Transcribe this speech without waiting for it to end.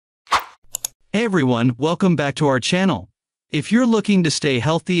Hey everyone, welcome back to our channel. If you're looking to stay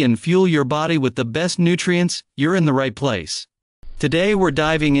healthy and fuel your body with the best nutrients, you're in the right place. Today we're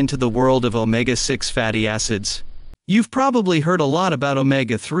diving into the world of omega-6 fatty acids. You've probably heard a lot about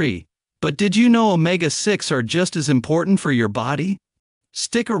omega-3, but did you know omega-6 are just as important for your body?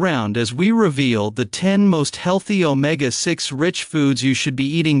 Stick around as we reveal the 10 most healthy omega-6 rich foods you should be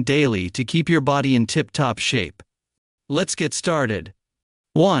eating daily to keep your body in tip-top shape. Let's get started.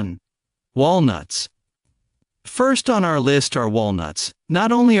 1. Walnuts. First on our list are walnuts.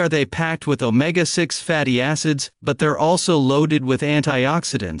 Not only are they packed with omega-6 fatty acids, but they're also loaded with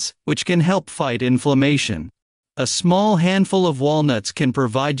antioxidants, which can help fight inflammation. A small handful of walnuts can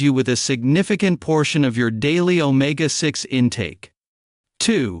provide you with a significant portion of your daily omega-6 intake.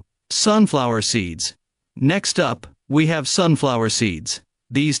 2. Sunflower seeds. Next up, we have sunflower seeds.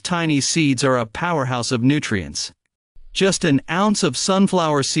 These tiny seeds are a powerhouse of nutrients. Just an ounce of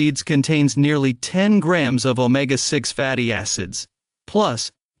sunflower seeds contains nearly 10 grams of omega-6 fatty acids. Plus,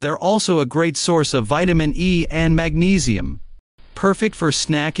 they're also a great source of vitamin E and magnesium. Perfect for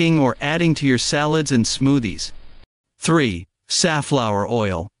snacking or adding to your salads and smoothies. 3. Safflower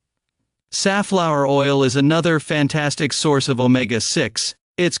oil. Safflower oil is another fantastic source of omega-6.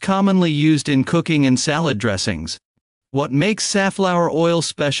 It's commonly used in cooking and salad dressings. What makes safflower oil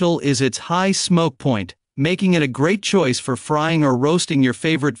special is its high smoke point, making it a great choice for frying or roasting your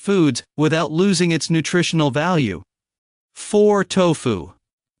favorite foods without losing its nutritional value. 4. Tofu.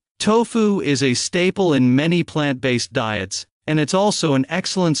 Tofu is a staple in many plant-based diets, and it's also an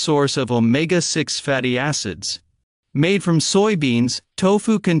excellent source of omega-6 fatty acids. Made from soybeans,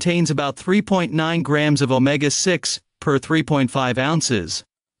 tofu contains about 3.9 grams of omega-6 per 3.5 ounces.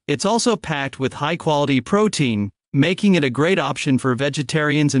 It's also packed with high-quality protein, making it a great option for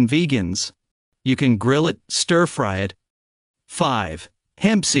vegetarians and vegans. You can grill it, stir-fry it. 5.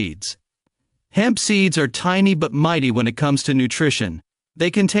 Hemp seeds. Hemp seeds are tiny but mighty when it comes to nutrition. They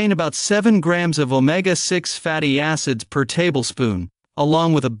contain about 7 grams of omega-6 fatty acids per tablespoon,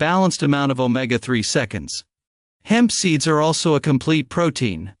 along with a balanced amount of omega-3 seconds. Hemp seeds are also a complete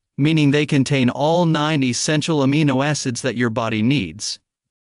protein, meaning they contain all 9 essential amino acids that your body needs.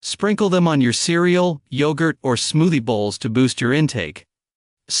 Sprinkle them on your cereal, yogurt, or smoothie bowls to boost your intake.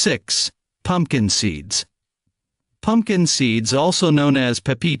 6. Pumpkin seeds. Pumpkin seeds, also known as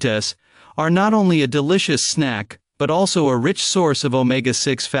pepitas, are not only a delicious snack, but also a rich source of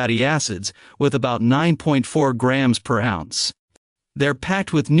omega-6 fatty acids, with about 9.4 grams per ounce. They're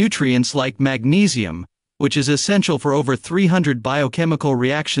packed with nutrients like magnesium, which is essential for over 300 biochemical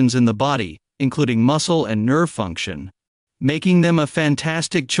reactions in the body, including muscle and nerve function, making them a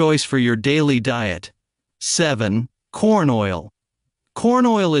fantastic choice for your daily diet. 7. Corn oil. Corn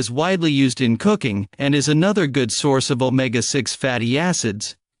oil is widely used in cooking and is another good source of omega-6 fatty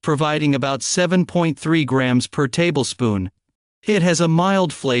acids, providing about 7.3 grams per tablespoon. It has a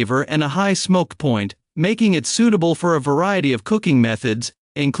mild flavor and a high smoke point, making it suitable for a variety of cooking methods,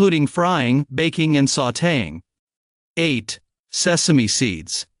 including frying, baking, and sautéing. 8. Sesame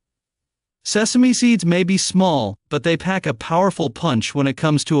seeds. Sesame seeds may be small, but they pack a powerful punch when it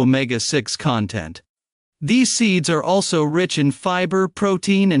comes to omega-6 content. These seeds are also rich in fiber,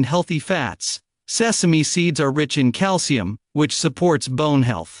 protein, and healthy fats. Sesame seeds are rich in calcium, which supports bone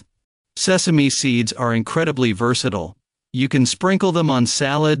health. Sesame seeds are incredibly versatile. You can sprinkle them on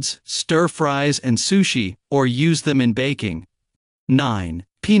salads, stir-fries, and sushi, or use them in baking. 9.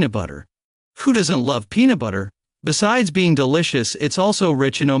 Peanut butter. Who doesn't love peanut butter? Besides being delicious, it's also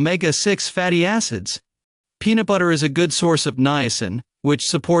rich in omega-6 fatty acids. Peanut butter is a good source of niacin, which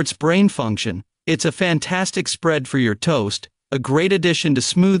supports brain function. It's a fantastic spread for your toast, a great addition to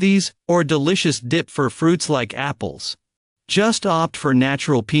smoothies, or a delicious dip for fruits like apples. Just opt for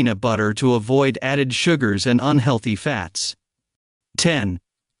natural peanut butter to avoid added sugars and unhealthy fats. 10.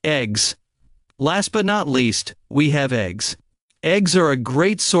 Eggs. Last but not least, we have eggs. Eggs are a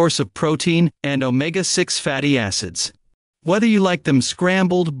great source of protein and omega-6 fatty acids. Whether you like them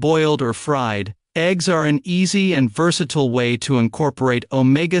scrambled, boiled, or fried, eggs are an easy and versatile way to incorporate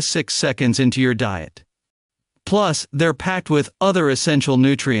omega-6 seconds into your diet. Plus, they're packed with other essential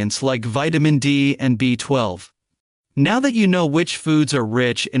nutrients like vitamin D and B12. Now that you know which foods are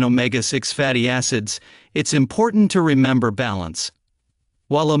rich in omega-6 fatty acids, it's important to remember balance.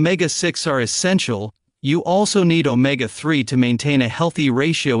 While omega-6 are essential, you also need omega-3 to maintain a healthy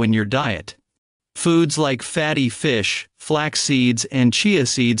ratio in your diet. Foods like fatty fish, flax seeds, and chia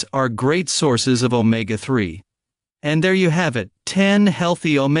seeds are great sources of omega-3. And there you have it, 10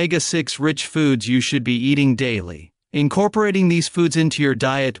 healthy omega-6 rich foods you should be eating daily. Incorporating these foods into your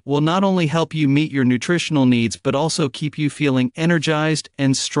diet will not only help you meet your nutritional needs but also keep you feeling energized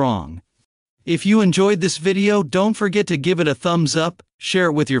and strong. If you enjoyed this video, don't forget to give it a thumbs up, share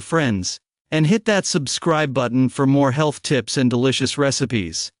it with your friends, and hit that subscribe button for more health tips and delicious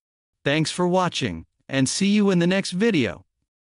recipes. Thanks for watching, and see you in the next video.